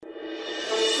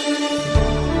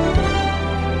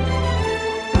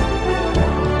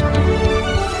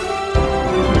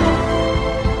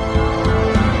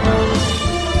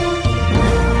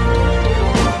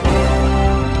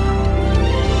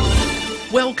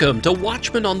Welcome to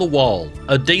Watchman on the Wall,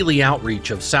 a daily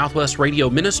outreach of Southwest Radio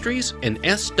Ministries and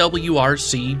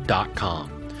SWRC.com.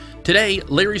 Today,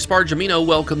 Larry Spargimino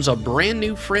welcomes a brand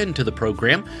new friend to the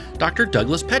program, Dr.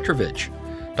 Douglas Petrovich.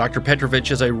 Dr. Petrovich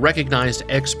is a recognized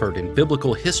expert in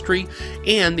biblical history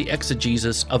and the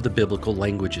exegesis of the biblical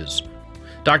languages.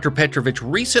 Dr. Petrovich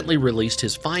recently released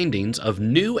his findings of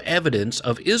new evidence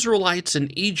of Israelites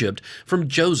in Egypt from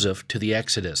Joseph to the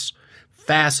Exodus.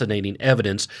 Fascinating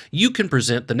evidence you can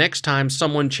present the next time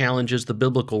someone challenges the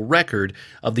biblical record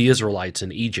of the Israelites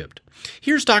in Egypt.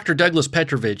 Here's Dr. Douglas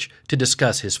Petrovich to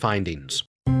discuss his findings.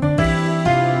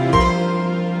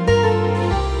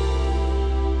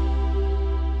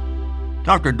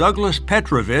 Dr. Douglas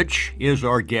Petrovich is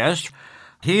our guest.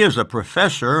 He is a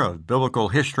professor of biblical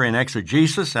history and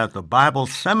exegesis at the Bible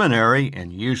Seminary in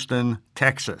Houston,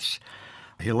 Texas.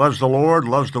 He loves the Lord,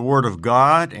 loves the Word of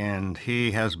God, and he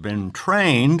has been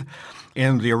trained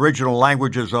in the original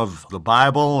languages of the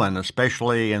Bible and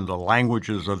especially in the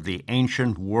languages of the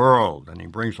ancient world. And he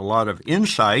brings a lot of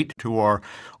insight to our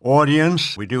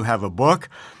audience. We do have a book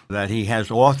that he has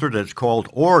authored. It's called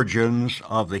Origins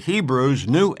of the Hebrews,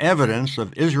 New Evidence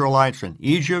of Israelites in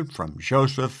Egypt from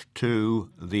Joseph to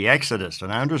the Exodus.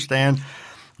 And I understand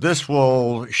this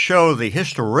will show the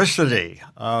historicity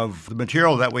of the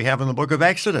material that we have in the book of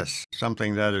Exodus,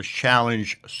 something that is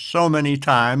challenged so many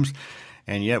times,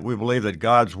 and yet we believe that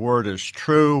God's Word is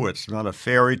true. It's not a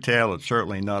fairy tale. It's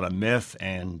certainly not a myth,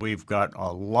 and we've got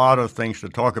a lot of things to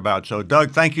talk about. So,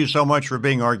 Doug, thank you so much for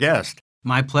being our guest.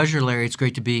 My pleasure, Larry. It's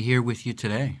great to be here with you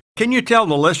today. Can you tell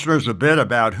the listeners a bit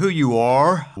about who you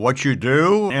are, what you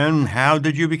do, and how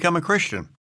did you become a Christian?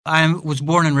 I was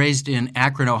born and raised in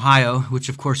Akron, Ohio, which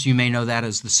of course you may know that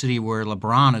as the city where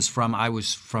LeBron is from. I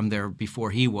was from there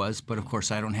before he was, but of course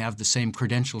I don't have the same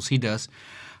credentials he does.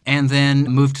 And then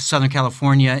moved to Southern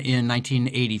California in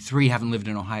 1983, haven't lived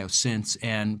in Ohio since,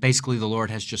 and basically the Lord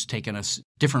has just taken us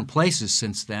different places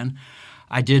since then.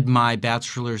 I did my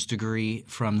bachelor's degree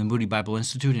from the Moody Bible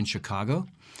Institute in Chicago,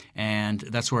 and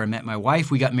that's where I met my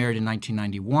wife. We got married in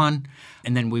 1991,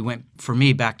 and then we went, for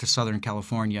me, back to Southern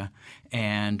California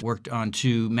and worked on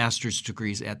 2 master's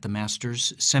degrees at the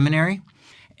Master's Seminary.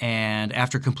 And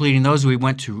after completing those, we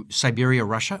went to Siberia,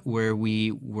 Russia, where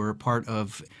we were part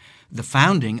of the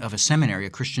founding of a seminary, a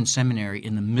Christian seminary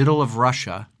in the middle of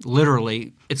Russia.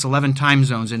 Literally, it's 11 time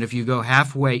zones, and if you go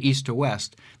halfway east to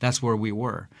west, that's where we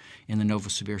were, in the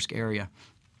Novosibirsk area.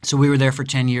 So we were there for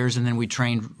 10 years, and then we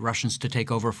trained Russians to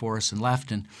take over for us and left,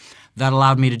 and that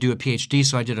allowed me to do a PhD,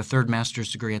 so I did a 3rd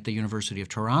master's degree at the University of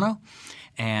Toronto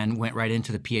and went right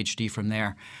into the PhD from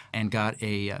there and got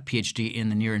a PhD in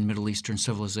the Near and Middle Eastern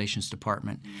Civilizations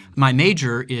Department. My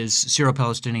major is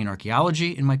Syro-Palestinian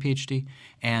archaeology in my PhD,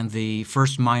 and the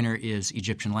first minor is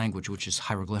Egyptian language, which is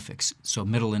hieroglyphics, so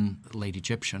Middle and Late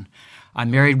Egyptian.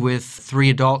 I'm married with 3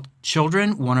 adult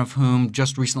children, one of whom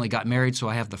just recently got married, so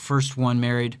I have the first one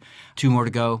married, 2 more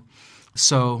to go.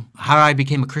 So how I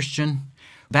became a Christian?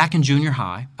 Back in junior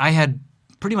high, I had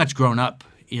pretty much grown up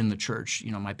in the church.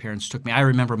 You know, my parents took me. I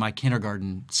remember my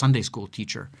kindergarten Sunday school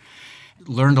teacher.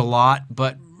 Learned a lot,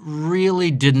 but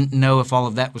really didn't know if all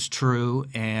of that was true.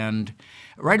 And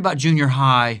right about junior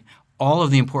high, all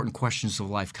of the important questions of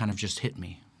life kind of just hit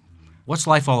me. What's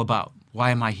life all about?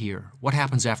 Why am I here? What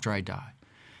happens after I die?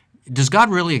 Does God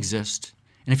really exist?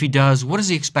 And if he does, what does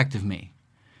he expect of me?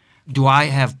 Do I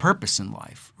have purpose in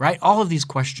life? Right? All of these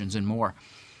questions and more.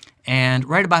 And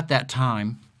right about that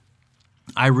time,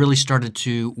 I really started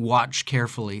to watch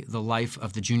carefully the life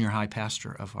of the junior high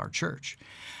pastor of our church.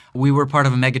 We were part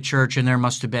of a mega church, and there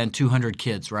must have been 200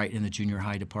 kids, right, in the junior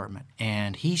high department.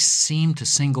 And he seemed to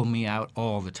single me out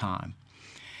all the time.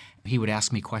 He would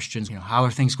ask me questions, how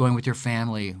are things going with your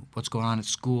family? What's going on at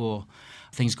school?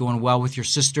 Things going well with your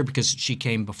sister? Because she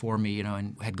came before me,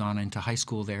 and had gone into high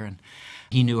school there, and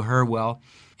he knew her well.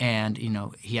 And,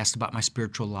 he asked about my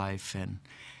spiritual life.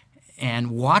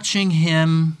 And watching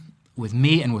him with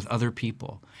me and with other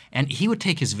people. And he would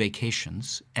take his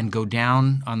vacations and go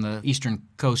down on the eastern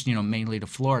coast, mainly to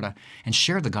Florida, and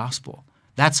share the gospel.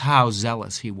 That's how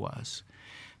zealous he was.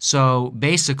 So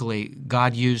basically,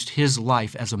 God used his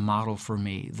life as a model for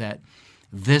me that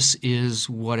this is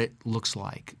what it looks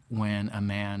like when a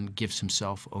man gives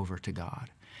himself over to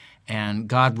God. And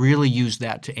God really used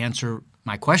that to answer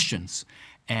my questions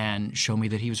and show me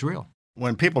that he was real.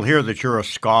 When people hear that you're a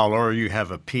scholar, you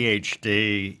have a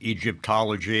PhD,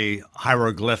 Egyptology,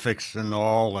 hieroglyphics and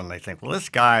all, and they think, well, this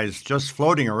guy's just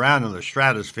floating around in the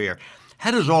stratosphere.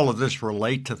 How does all of this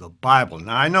relate to the Bible?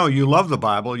 Now, I know you love the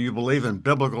Bible. You believe in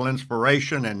biblical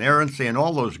inspiration, inerrancy, and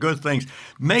all those good things.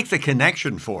 Make the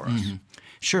connection for us. Mm-hmm.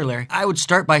 Sure, Larry. I would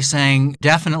start by saying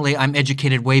definitely I'm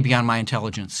educated way beyond my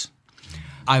intelligence.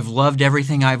 I've loved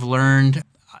everything I've learned.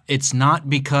 It's not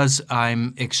because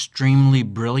I'm extremely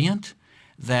brilliant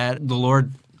that the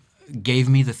Lord gave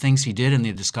me the things He did and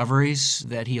the discoveries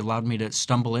that He allowed me to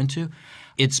stumble into.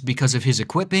 It's because of His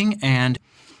equipping and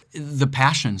the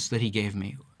passions that He gave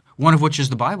me, one of which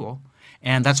is the Bible.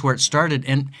 And that's where it started.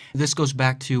 And this goes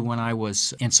back to when I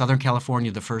was in Southern California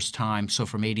the first time, so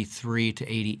from 83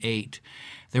 to 88.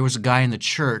 There was a guy in the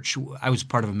church. I was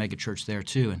part of a mega church there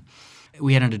too. And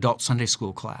we had an adult Sunday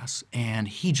school class, and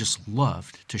he just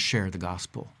loved to share the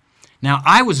gospel. Now,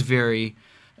 I was very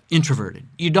introverted.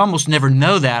 You'd almost never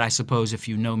know that, I suppose, if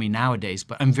you know me nowadays,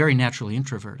 but I'm very naturally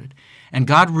introverted. And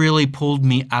God really pulled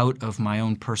me out of my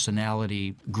own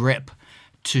personality grip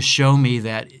to show me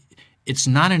that it's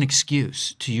not an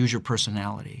excuse to use your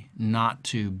personality, not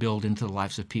to build into the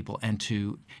lives of people and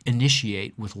to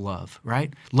initiate with love,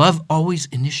 right? Love always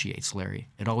initiates, Larry.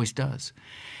 It always does.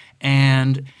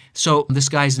 And so this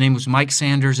guy's name was Mike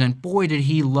Sanders, and boy, did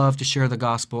he love to share the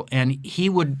gospel. And he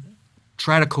would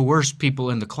try to coerce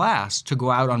people in the class to go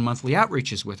out on monthly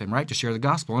outreaches with him, right, to share the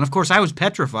gospel. And of course, I was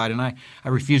petrified, and I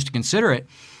refused to consider it.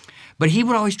 But he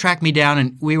would always track me down,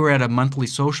 and we were at a monthly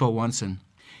social once, and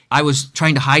I was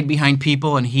trying to hide behind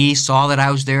people, and he saw that I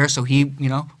was there, so he,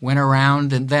 went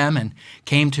around them and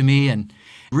came to me and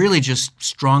really just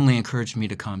strongly encouraged me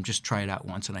to come, just try it out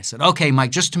once. And I said, okay,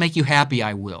 Mike, just to make you happy,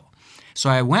 I will. So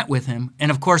I went with him,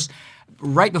 and of course,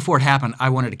 right before it happened, I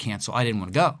wanted to cancel. I didn't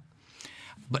want to go.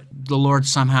 But the Lord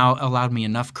somehow allowed me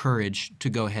enough courage to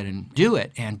go ahead and do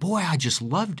it, and boy, I just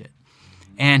loved it.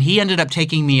 And he ended up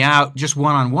taking me out just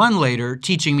one-on-one later,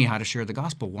 teaching me how to share the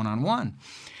gospel one-on-one.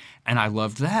 And I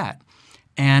loved that.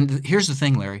 And here's the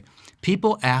thing, Larry.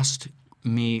 People asked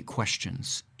me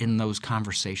questions in those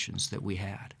conversations that we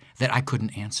had that I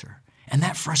couldn't answer. And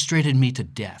that frustrated me to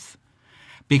death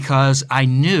because I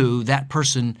knew that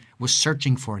person was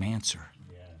searching for an answer.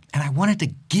 Yeah. And I wanted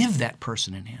to give that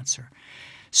person an answer.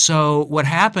 So what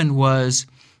happened was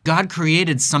God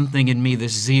created something in me,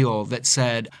 this zeal that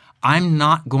said, I'm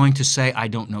not going to say I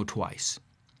don't know twice.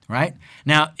 Right?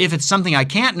 Now, if it's something I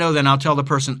can't know, then I'll tell the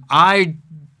person, I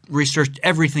researched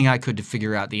everything I could to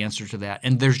figure out the answer to that,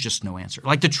 and there's just no answer.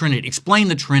 Like the Trinity. Explain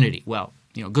the Trinity. Well,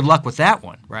 good luck with that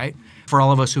one, right? For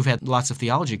all of us who've had lots of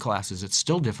theology classes, it's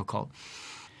still difficult.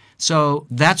 So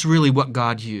that's really what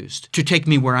God used to take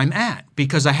me where I'm at,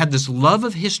 because I had this love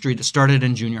of history that started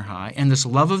in junior high and this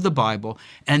love of the Bible,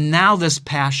 and now this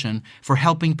passion for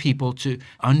helping people to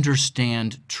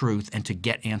understand truth and to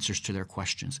get answers to their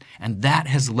questions. And that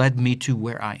has led me to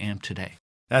where I am today.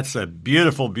 That's a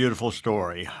beautiful, beautiful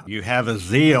story. You have a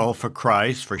zeal for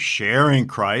Christ, for sharing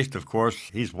Christ. Of course,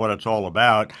 He's what it's all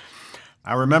about.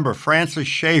 I remember Francis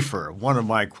Schaeffer, one of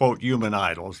my, quote, human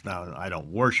idols. Now, I don't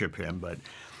worship him, but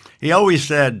he always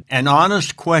said, an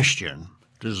honest question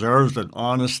deserves an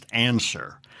honest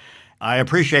answer. I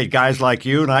appreciate guys like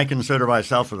you, and I consider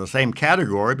myself in the same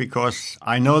category because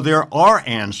I know there are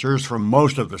answers for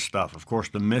most of the stuff. Of course,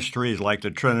 the mysteries like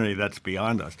the Trinity, that's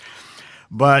beyond us.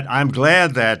 But I'm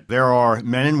glad that there are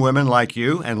men and women like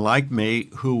you and like me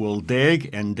who will dig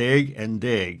and dig and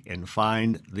dig and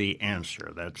find the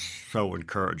answer. That's so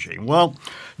encouraging. Well,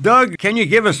 Doug, can you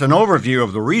give us an overview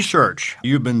of the research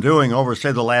you've been doing over,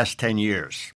 say, the last 10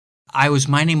 years? I was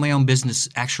minding my own business,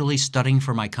 actually studying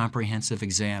for my comprehensive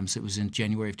exams. It was in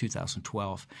January of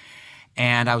 2012.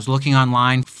 And I was looking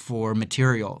online for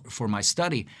material for my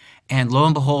study. And lo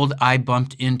and behold, I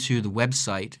bumped into the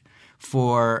website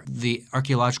for the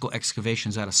archaeological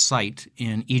excavations at a site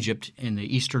in Egypt in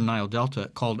the eastern Nile Delta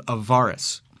called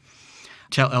Avaris.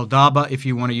 Tel El Daba, if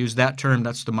you want to use that term,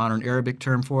 that's the modern Arabic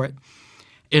term for it.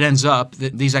 It ends up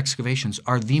that these excavations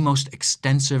are the most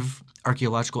extensive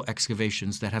archaeological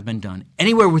excavations that have been done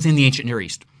anywhere within the ancient Near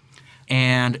East.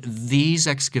 And these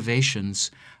excavations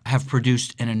have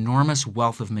produced an enormous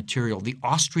wealth of material. The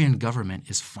Austrian government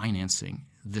is financing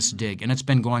this dig, and it's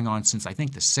been going on since, I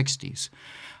think, the 60s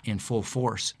in full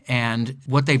force. And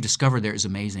what they've discovered there is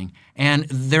amazing. And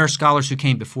there are scholars who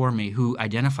came before me who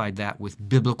identified that with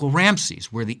biblical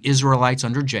Ramses, where the Israelites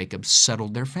under Jacob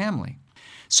settled their family.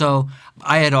 So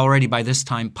I had already by this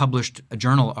time published a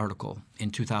journal article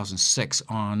in 2006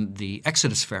 on the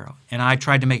Exodus pharaoh. And I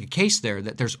tried to make a case there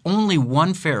that there's only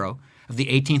one pharaoh of the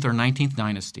 18th or 19th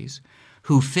dynasties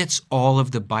who fits all of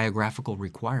the biographical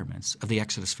requirements of the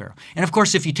Exodus pharaoh. And of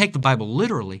course, if you take the Bible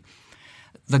literally,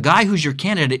 the guy who's your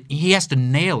candidate, he has to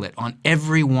nail it on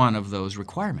every one of those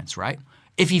requirements, right?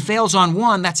 If he fails on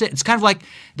one, that's it. It's kind of like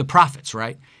the prophets,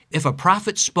 right? If a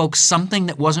prophet spoke something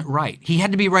that wasn't right, he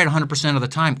had to be right 100% of the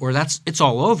time, or it's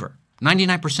all over.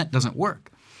 99% doesn't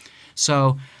work.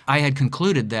 So I had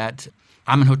concluded that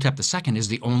Amenhotep II is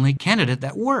the only candidate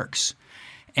that works.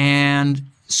 And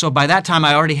so by that time,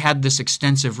 I already had this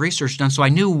extensive research done, so I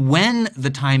knew when the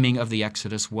timing of the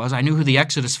Exodus was. I knew who the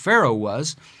Exodus Pharaoh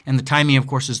was, and the timing, of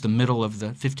course, is the middle of the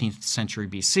 15th century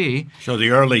BC. So the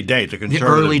early date, the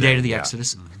early date of the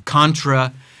Exodus,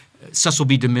 contra Cecil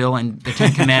B. DeMille and the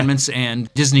Ten Commandments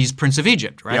and Disney's Prince of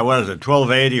Egypt, right? Yeah, what is it,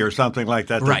 1280 or something like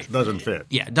that? Right. That doesn't fit.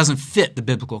 Yeah, it doesn't fit the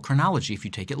biblical chronology if you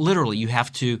take it literally. You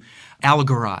have to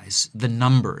allegorize the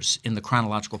numbers in the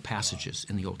chronological passages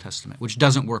in the Old Testament, which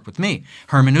doesn't work with me.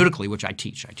 Hermeneutically, which I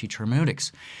teach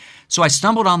hermeneutics. So I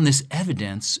stumbled on this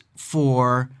evidence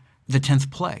for the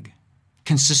 10th plague,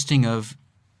 consisting of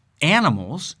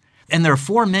animals, and there are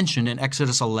 4 mentioned in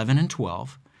Exodus 11 and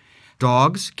 12,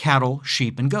 dogs, cattle,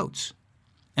 sheep, and goats.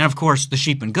 And of course, the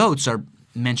sheep and goats are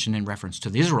mentioned in reference to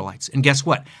the Israelites. And guess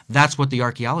what? That's what the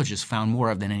archaeologists found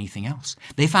more of than anything else.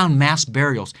 They found mass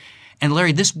burials. And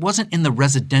Larry, this wasn't in the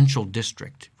residential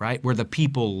district, right, where the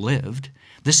people lived.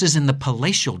 This is in the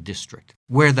palatial district,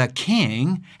 where the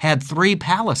king had 3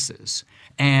 palaces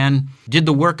and did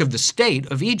the work of the state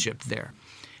of Egypt there.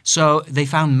 So they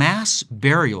found mass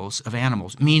burials of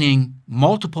animals, meaning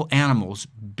multiple animals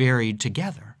buried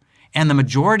together. And the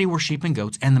majority were sheep and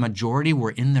goats, and the majority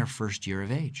were in their first year of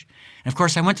age. And of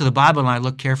course, I went to the Bible and I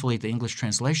looked carefully at the English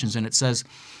translations, and it says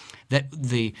that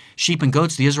the sheep and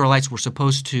goats the Israelites were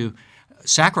supposed to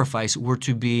sacrifice were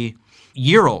to be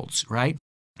year-olds, right?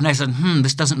 And I said,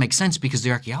 this doesn't make sense because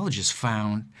the archaeologists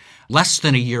found less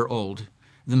than a year old,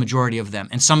 the majority of them.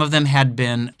 And some of them had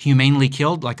been humanely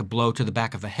killed, like a blow to the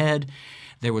back of the head.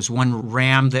 There was one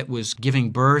ram that was giving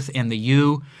birth, and the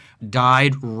ewe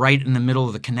died right in the middle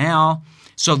of the canal.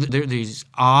 So there are these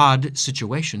odd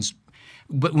situations.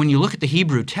 But when you look at the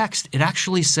Hebrew text, it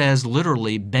actually says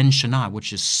literally Ben Shana,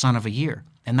 which is son of a year.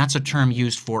 And that's a term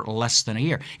used for less than a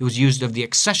year. It was used of the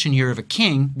accession year of a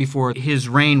king before his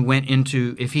reign went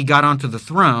into, if he got onto the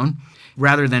throne,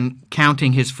 rather than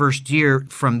counting his first year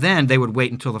from then, they would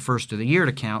wait until the first of the year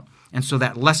to count. And so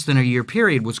that less than a year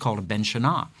period was called a Ben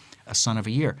Shana, a son of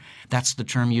a year. That's the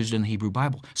term used in the Hebrew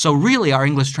Bible. So really our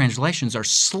English translations are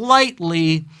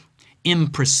slightly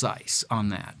imprecise on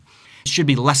that. It should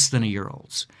be less than a year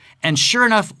olds. And sure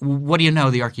enough, what do you know?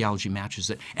 The archaeology matches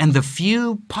it. And the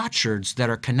few potsherds that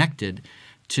are connected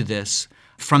to this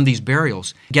from these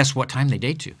burials, guess what time they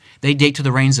date to? They date to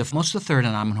the reigns of Moses III and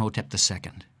Amenhotep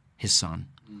II, his son.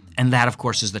 And that, of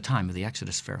course, is the time of the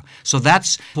Exodus Pharaoh. So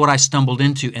that's what I stumbled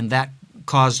into, and that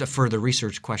caused a further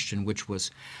research question, which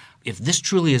was, if this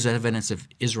truly is evidence of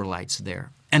Israelites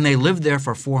there, and they lived there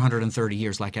for 430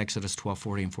 years, like Exodus 12,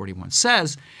 40, and 41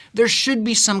 says, there should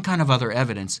be some kind of other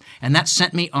evidence. And that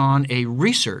sent me on a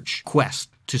research quest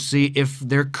to see if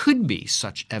there could be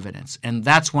such evidence. And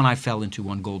that's when I fell into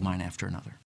one gold mine after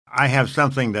another. I have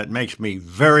something that makes me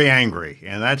very angry,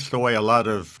 and that's the way a lot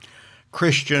of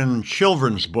Christian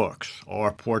children's books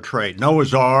are portrayed.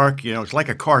 Noah's Ark, it's like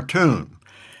a cartoon.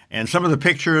 And some of the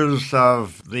pictures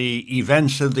of the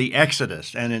events of the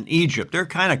Exodus and in Egypt, they're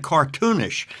kind of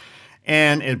cartoonish.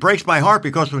 And it breaks my heart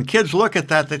because when kids look at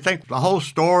that, they think the whole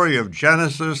story of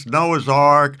Genesis, Noah's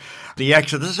Ark, the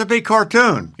Exodus is a big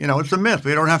cartoon. It's a myth.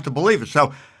 We don't have to believe it.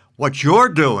 So what you're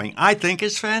doing, I think,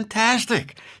 is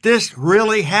fantastic. This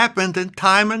really happened in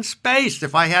time and space.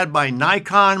 If I had my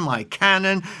Nikon, my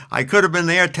Canon, I could have been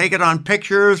there, take it on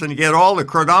pictures and get all the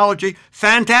chronology.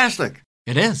 Fantastic.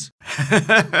 It is.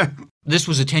 This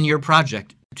was a 10-year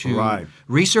project to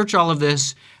research all of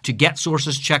this, to get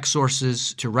sources, check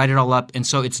sources, to write it all up. And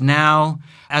so it's now,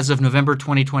 as of November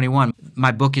 2021,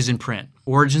 my book is in print.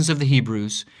 Origins of the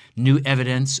Hebrews, New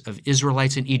Evidence of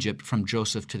Israelites in Egypt from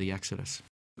Joseph to the Exodus.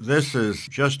 This is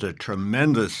just a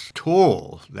tremendous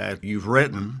tool that you've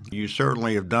written. You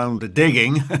certainly have done the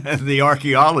digging, the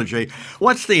archaeology.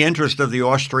 What's the interest of the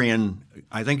Austrian,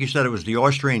 I think you said it was the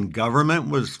Austrian government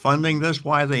was funding this?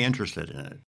 Why are they interested in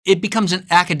it? It becomes an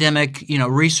academic,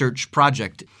 research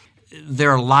project. There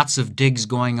are lots of digs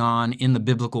going on in the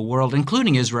biblical world,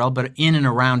 including Israel, but in and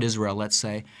around Israel, let's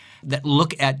say, that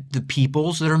look at the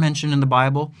peoples that are mentioned in the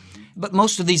Bible. But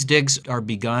most of these digs are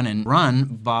begun and run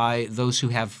by those who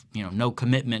have, no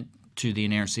commitment to the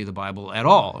inerrancy of the Bible at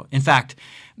all. In fact,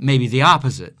 maybe the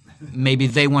opposite. Maybe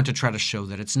they want to try to show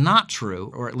that it's not true,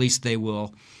 or at least they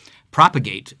will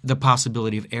propagate the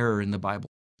possibility of error in the Bible.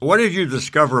 What did you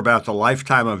discover about the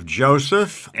lifetime of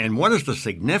Joseph, and what is the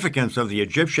significance of the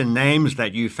Egyptian names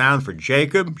that you found for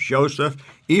Jacob, Joseph,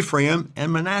 Ephraim,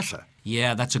 and Manasseh?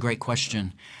 Yeah, that's a great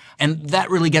question. And that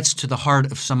really gets to the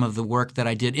heart of some of the work that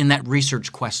I did in that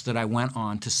research quest that I went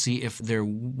on to see if there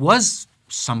was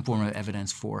some form of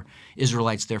evidence for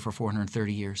Israelites there for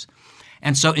 430 years.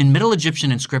 And so in Middle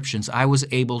Egyptian inscriptions, I was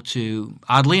able to,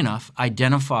 oddly enough,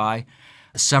 identify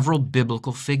several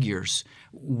biblical figures.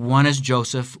 One is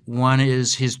Joseph, one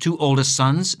is his two oldest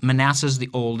sons. Manasseh's the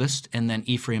oldest, and then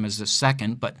Ephraim is the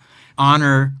second. But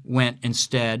honor went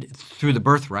instead through the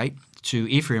birthright to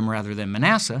Ephraim rather than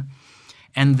Manasseh.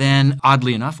 And then,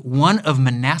 oddly enough, one of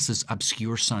Manasseh's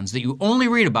obscure sons that you only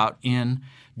read about in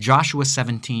Joshua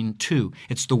 17:2.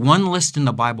 It's the one list in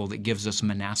the Bible that gives us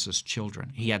Manasseh's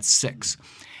children. He had 6,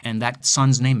 and that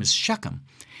son's name is Shechem.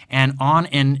 And on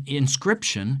an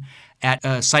inscription at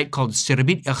a site called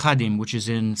Sirbit Echadim, which is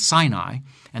in Sinai,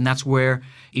 and that's where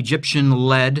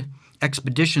Egyptian-led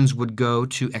expeditions would go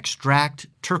to extract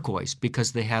turquoise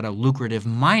because they had a lucrative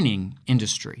mining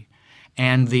industry.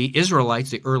 And the Israelites,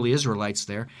 the early Israelites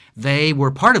there, they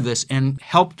were part of this and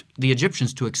helped the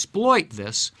Egyptians to exploit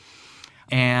this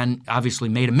and obviously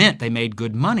made a mint. They made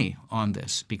good money on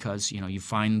this because, you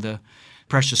find the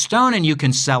precious stone and you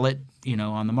can sell it,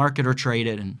 on the market or trade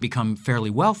it and become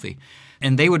fairly wealthy.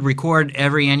 And they would record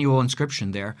every annual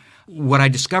inscription there. What I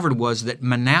discovered was that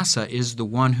Manasseh is the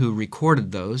one who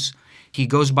recorded those. He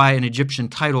goes by an Egyptian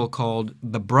title called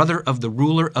the brother of the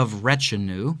ruler of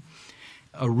Rechenu.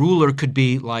 A ruler could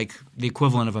be like the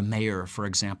equivalent of a mayor, for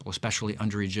example, especially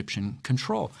under Egyptian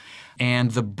control.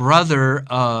 And the brother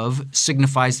of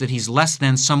signifies that he's less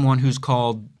than someone who's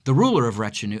called the ruler of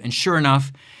Rechenu. And sure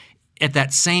enough, at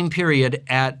that same period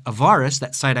at Avaris,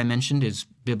 that site I mentioned is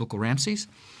biblical Ramses,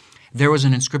 there was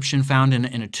an inscription found in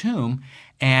a tomb,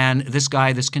 and this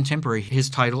guy, this contemporary, his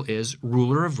title is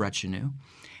ruler of Rechenu,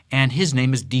 and his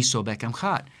name is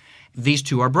Disobek-Emchat. These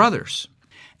two are brothers.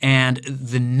 And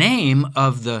the name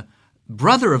of the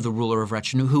brother of the ruler of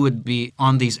Rechenu, who would be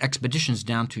on these expeditions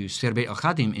down to Sirbet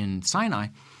el-Khadim in Sinai,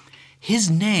 his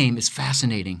name is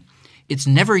fascinating. It's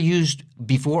never used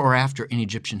before or after in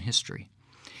Egyptian history.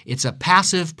 It's a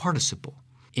passive participle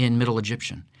in Middle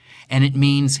Egyptian, and it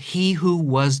means he who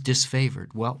was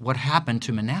disfavored. Well, what happened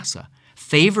to Manasseh?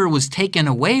 Favor was taken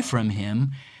away from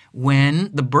him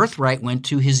when the birthright went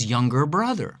to his younger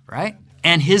brother, right?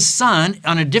 And his son,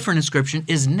 on a different inscription,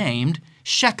 is named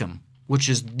Shechem, which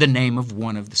is the name of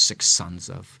one of the 6 sons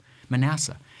of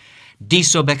Manasseh.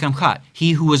 Disobek-Emchat,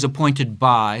 he who was appointed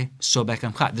by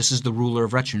Sobek-Emchat. This is the ruler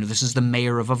of Rechenu. This is the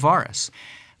mayor of Avaris.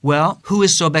 Well, who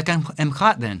is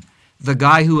Sobek-Emchat then? The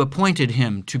guy who appointed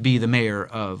him to be the mayor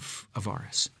of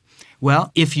Avaris.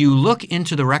 Well, if you look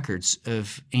into the records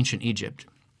of ancient Egypt,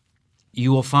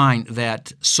 you will find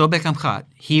that Sobek-Emchat,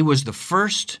 he was the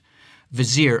first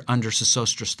vizier under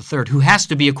Sesostris III, who has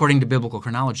to be, according to biblical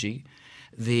chronology,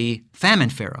 the famine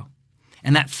pharaoh.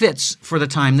 And that fits for the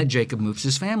time that Jacob moves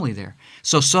his family there.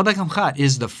 So Sobek-Emchat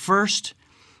is the first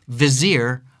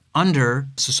vizier under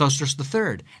Sesostris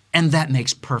III. And that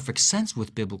makes perfect sense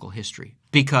with biblical history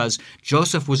because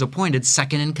Joseph was appointed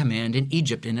second in command in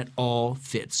Egypt, and it all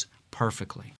fits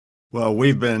perfectly. Well,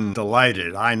 we've been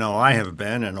delighted. I know I have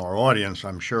been, and our audience,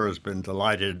 I'm sure, has been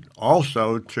delighted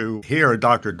also to hear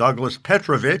Dr. Douglas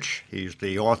Petrovich. He's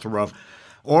the author of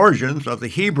Origins of the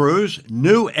Hebrews,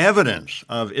 New Evidence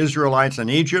of Israelites in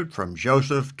Egypt from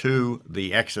Joseph to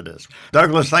the Exodus.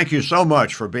 Douglas, thank you so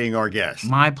much for being our guest.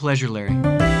 My pleasure, Larry.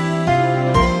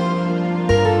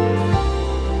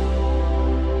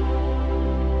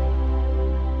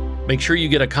 Make sure you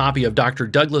get a copy of Dr.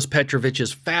 Douglas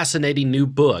Petrovich's fascinating new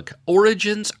book,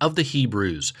 Origins of the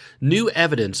Hebrews, New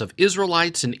Evidence of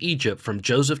Israelites in Egypt from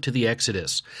Joseph to the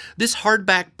Exodus. This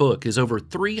hardback book is over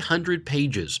 300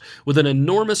 pages with an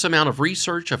enormous amount of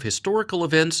research of historical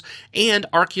events and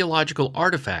archaeological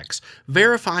artifacts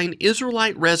verifying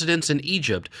Israelite residence in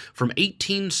Egypt from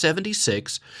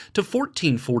 1876 to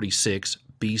 1446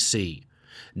 BC.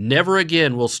 Never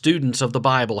again will students of the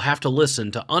Bible have to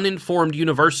listen to uninformed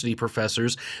university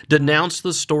professors denounce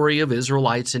the story of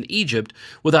Israelites in Egypt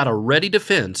without a ready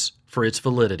defense for its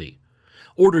validity.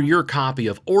 Order your copy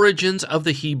of Origins of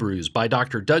the Hebrews by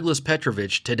Dr. Douglas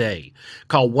Petrovich today.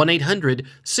 Call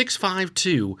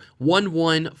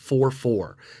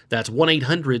 1-800-652-1144. That's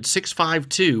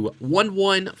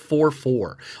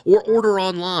 1-800-652-1144. Or order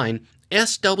online,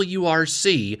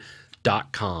 swrc.com.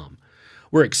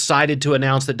 We're excited to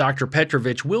announce that Dr.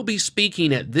 Petrovich will be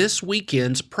speaking at this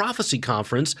weekend's Prophecy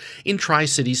Conference in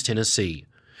Tri-Cities, Tennessee.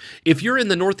 If you're in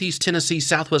the Northeast Tennessee,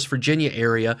 Southwest Virginia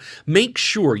area, make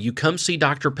sure you come see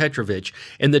Dr. Petrovich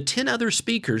and the 10 other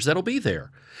speakers that'll be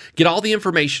there. Get all the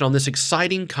information on this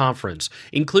exciting conference,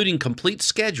 including complete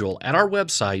schedule, at our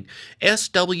website,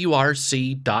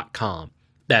 swrc.com.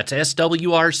 That's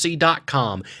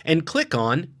swrc.com, and click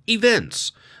on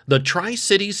Events. The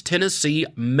Tri-Cities, Tennessee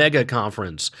Mega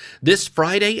Conference, this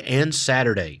Friday and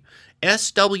Saturday.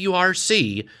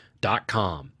 swrc.com.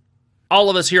 All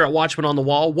of us here at Watchmen on the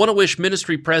Wall want to wish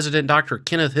Ministry President Dr.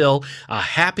 Kenneth Hill a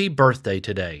happy birthday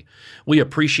today. We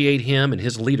appreciate him and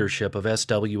his leadership of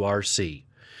SWRC.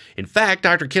 In fact,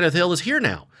 Dr. Kenneth Hill is here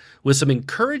now with some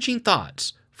encouraging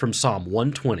thoughts from Psalm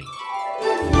 120.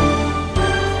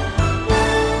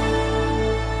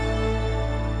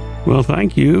 Well,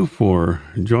 thank you for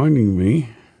joining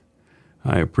me.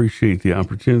 I appreciate the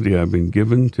opportunity I've been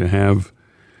given to have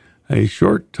a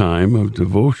short time of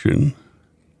devotion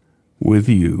with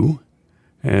you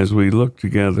as we look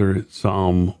together at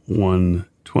Psalm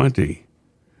 120.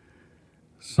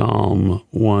 Psalm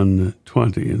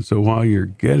 120. And so while you're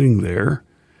getting there,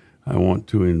 I want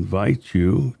to invite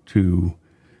you to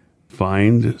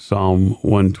find Psalm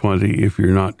 120 if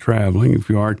you're not traveling. If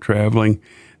you are traveling,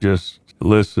 just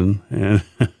listen and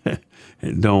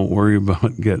don't worry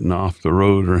about getting off the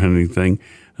road or anything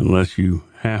unless you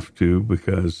have to,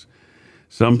 because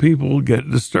some people get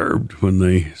disturbed when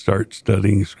they start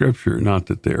studying Scripture. Not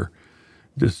that they're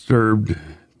disturbed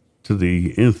to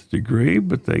the nth degree,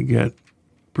 but they get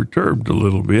perturbed a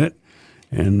little bit,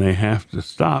 and they have to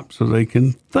stop so they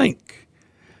can think.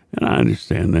 And I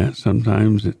understand that.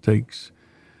 Sometimes it takes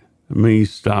me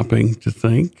stopping to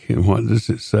think. And what does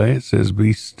it say? It says,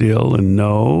 "Be still and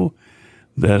know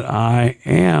that I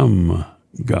am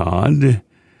God."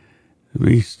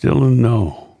 Be still and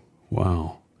know.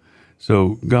 Wow.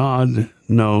 So God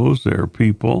knows there are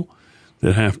people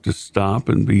that have to stop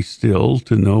and be still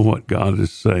to know what God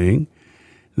is saying.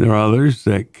 There are others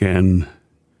that can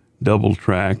double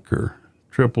track or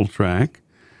triple track.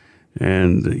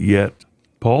 And yet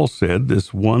Paul said,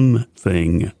 "This one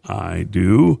thing I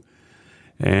do,"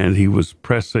 and he was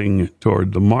pressing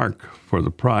toward the mark for the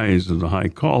prize of the high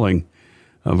calling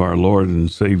of our Lord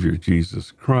and Savior Jesus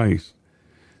Christ.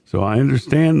 So I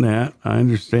understand that. I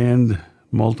understand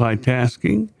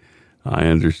multitasking. I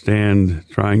understand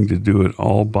trying to do it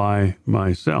all by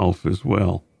myself as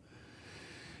well.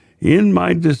 In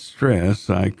my distress,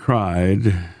 I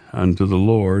cried unto the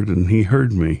Lord, and he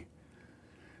heard me.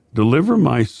 Deliver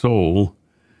my soul,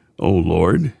 O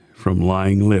Lord, from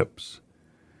lying lips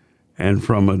and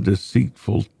from a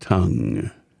deceitful tongue.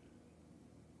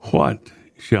 What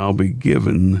shall be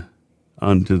given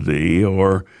unto thee,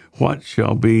 or what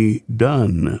shall be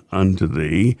done unto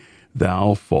thee,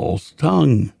 thou false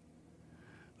tongue?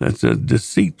 That's a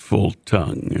deceitful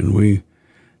tongue, and we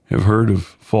have heard of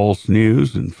false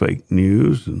news and fake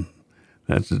news, and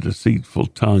that's a deceitful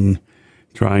tongue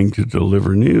trying to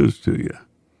deliver news to you.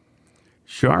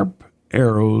 Sharp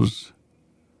arrows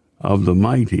of the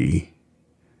mighty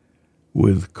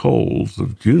with coals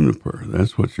of juniper.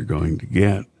 That's what you're going to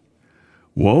get.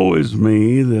 Woe is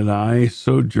me that I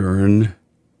sojourn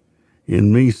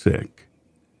in Mesech,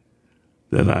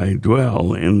 that I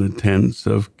dwell in the tents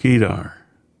of Kedar.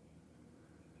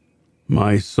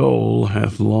 My soul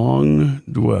hath long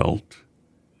dwelt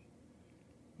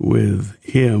with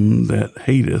him that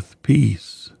hateth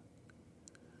peace.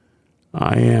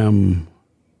 I am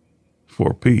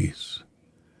for peace,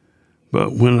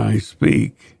 but when I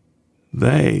speak,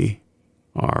 they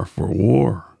are for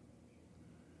war.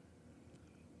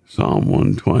 Psalm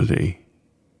 120.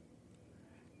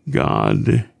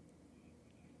 God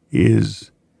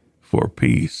is for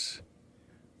peace,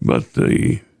 but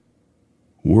the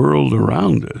world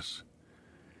around us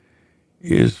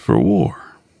is for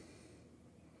war.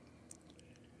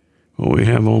 Well, we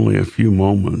have only a few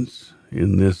moments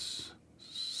in this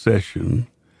session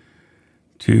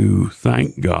to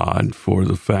thank God for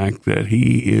the fact that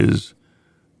He is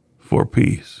for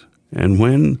peace. And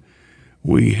when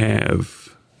we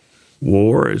have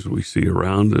war, as we see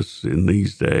around us in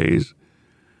these days,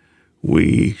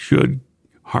 we should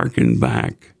hearken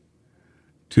back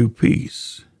to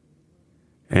peace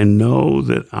and know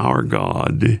that our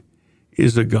God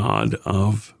is a God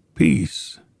of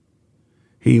peace.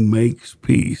 He makes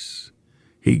peace.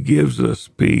 He gives us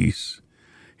peace.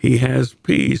 He has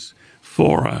peace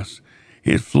for us.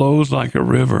 It flows like a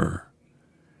river.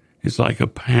 It's like a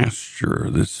pasture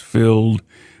that's filled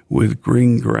with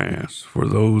green grass for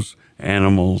those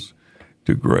animals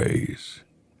to graze.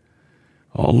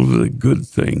 All of the good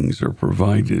things are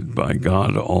provided by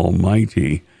God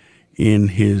Almighty in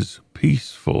His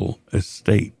peaceful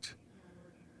estate.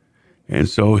 And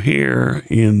so here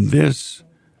in this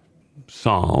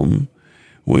psalm,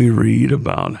 we read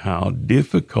about how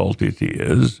difficult it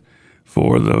is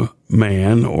for the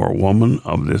man or woman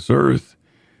of this earth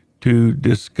to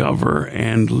discover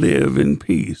and live in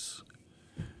peace.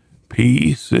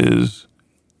 Peace is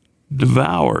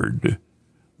devoured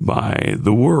by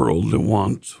the world that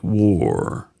wants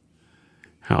war.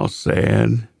 How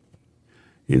sad.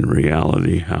 In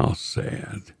reality, how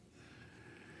sad.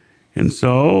 And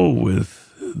so,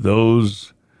 with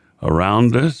those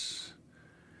around us,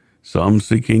 some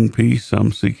seeking peace,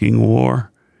 some seeking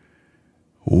war,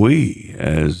 we,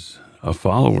 as a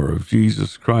follower of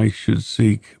Jesus Christ, should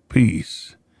seek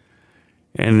peace,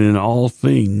 and in all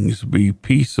things be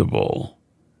peaceable,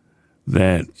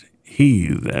 that he,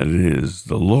 that is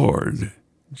the Lord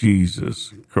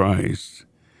Jesus Christ,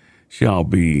 shall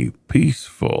be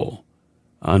peaceful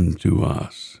unto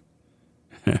us.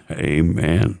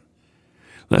 Amen.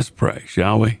 Let's pray,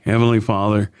 shall we? Heavenly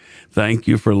Father, thank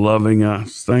you for loving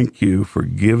us. Thank you for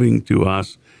giving to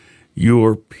us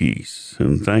your peace.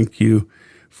 And thank you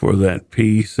for that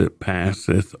peace that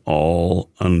passeth all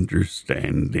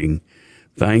understanding.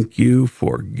 Thank you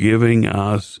for giving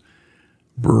us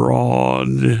broad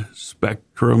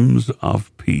spectrums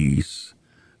of peace.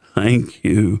 Thank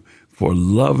you for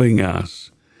loving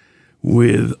us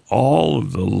with all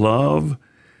of the love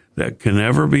that can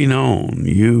ever be known.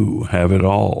 You have it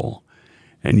all,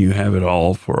 and you have it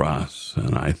all for us,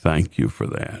 and I thank you for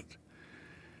that.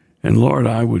 And Lord,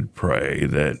 I would pray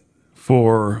that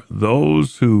for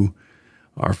those who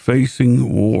are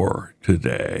facing war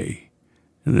today,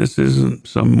 and this isn't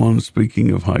someone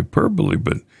speaking of hyperbole,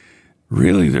 but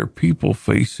really they're people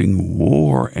facing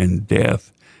war and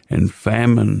death and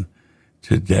famine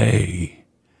today.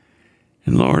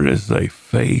 And Lord, as they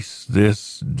face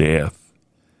this death,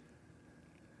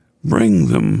 bring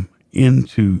them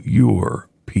into your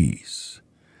peace,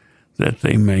 that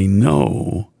they may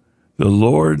know the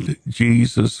Lord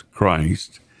Jesus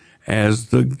Christ as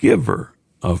the giver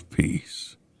of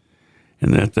peace,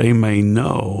 and that they may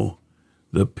know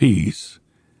the peace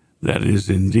that is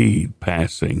indeed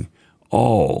passing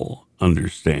all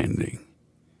understanding.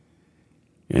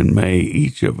 And may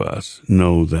each of us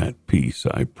know that peace,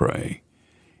 I pray.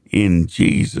 In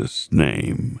Jesus'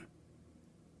 name,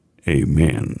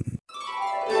 amen.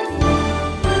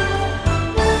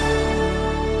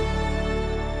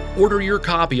 Order your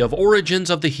copy of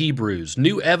Origins of the Hebrews,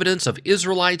 New Evidence of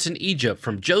Israelites in Egypt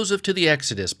from Joseph to the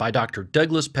Exodus by Dr.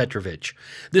 Douglas Petrovich.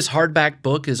 This hardback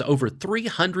book is over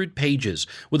 300 pages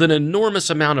with an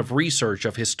enormous amount of research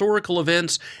of historical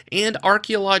events and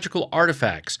archaeological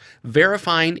artifacts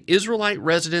verifying Israelite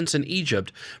residence in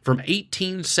Egypt from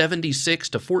 1876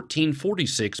 to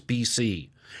 1446 BC.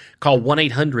 Call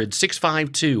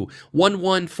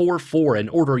 1-800-652-1144 and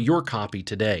order your copy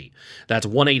today. That's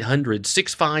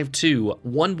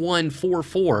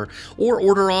 1-800-652-1144 or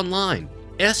order online,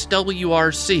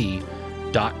 swrc.com.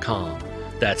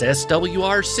 That's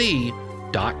swrc.com.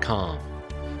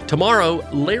 Tomorrow,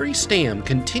 Larry Stamm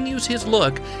continues his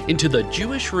look into the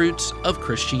Jewish roots of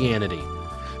Christianity.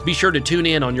 Be sure to tune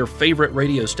in on your favorite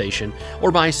radio station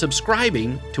or by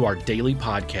subscribing to our daily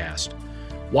podcast.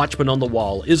 Watchman on the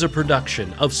Wall is a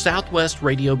production of Southwest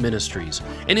Radio Ministries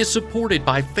and is supported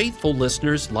by faithful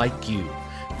listeners like you.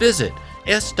 Visit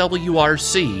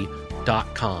swrc.com.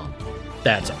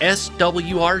 That's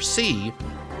swrc.com.